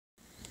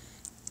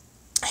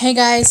Hey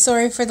guys,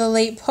 sorry for the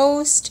late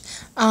post.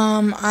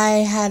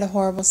 I had a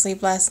horrible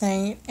sleep last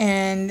night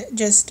and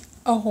just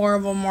a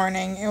horrible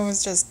morning. It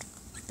was just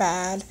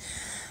bad.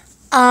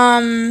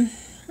 Um,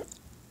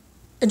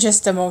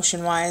 just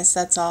emotion wise,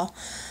 that's all.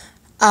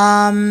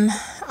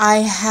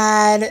 I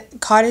had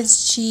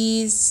cottage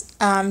cheese,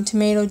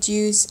 tomato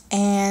juice,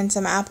 and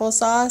some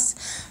applesauce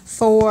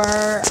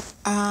for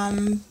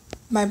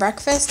my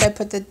breakfast. I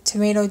put the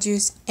tomato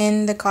juice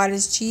in the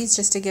cottage cheese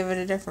just to give it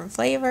a different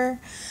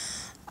flavor.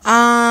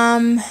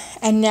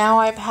 And now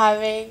I'm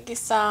having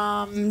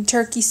some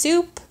turkey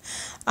soup.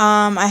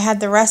 I had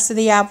the rest of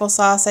the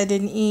applesauce I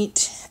didn't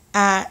eat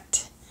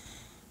at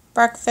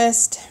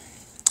breakfast.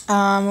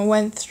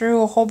 Went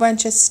through a whole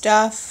bunch of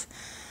stuff.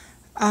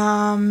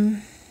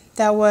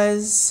 That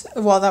was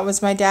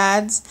my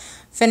dad's.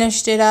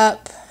 Finished it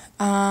up.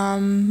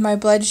 My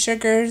blood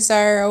sugars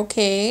are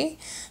okay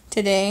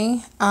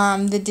today.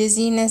 The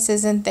dizziness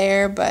isn't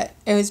there, but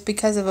it was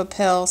because of a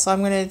pill, so I'm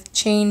going to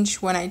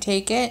change when I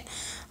take it.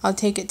 I'll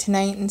take it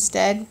tonight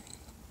instead.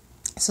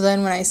 So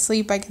then when I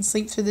sleep, I can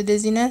sleep through the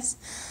dizziness.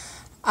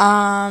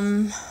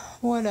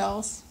 What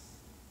else?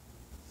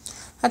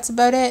 That's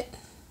about it.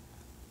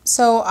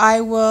 So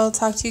I will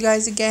talk to you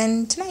guys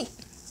again tonight.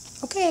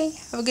 Okay,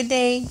 have a good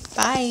day.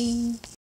 Bye.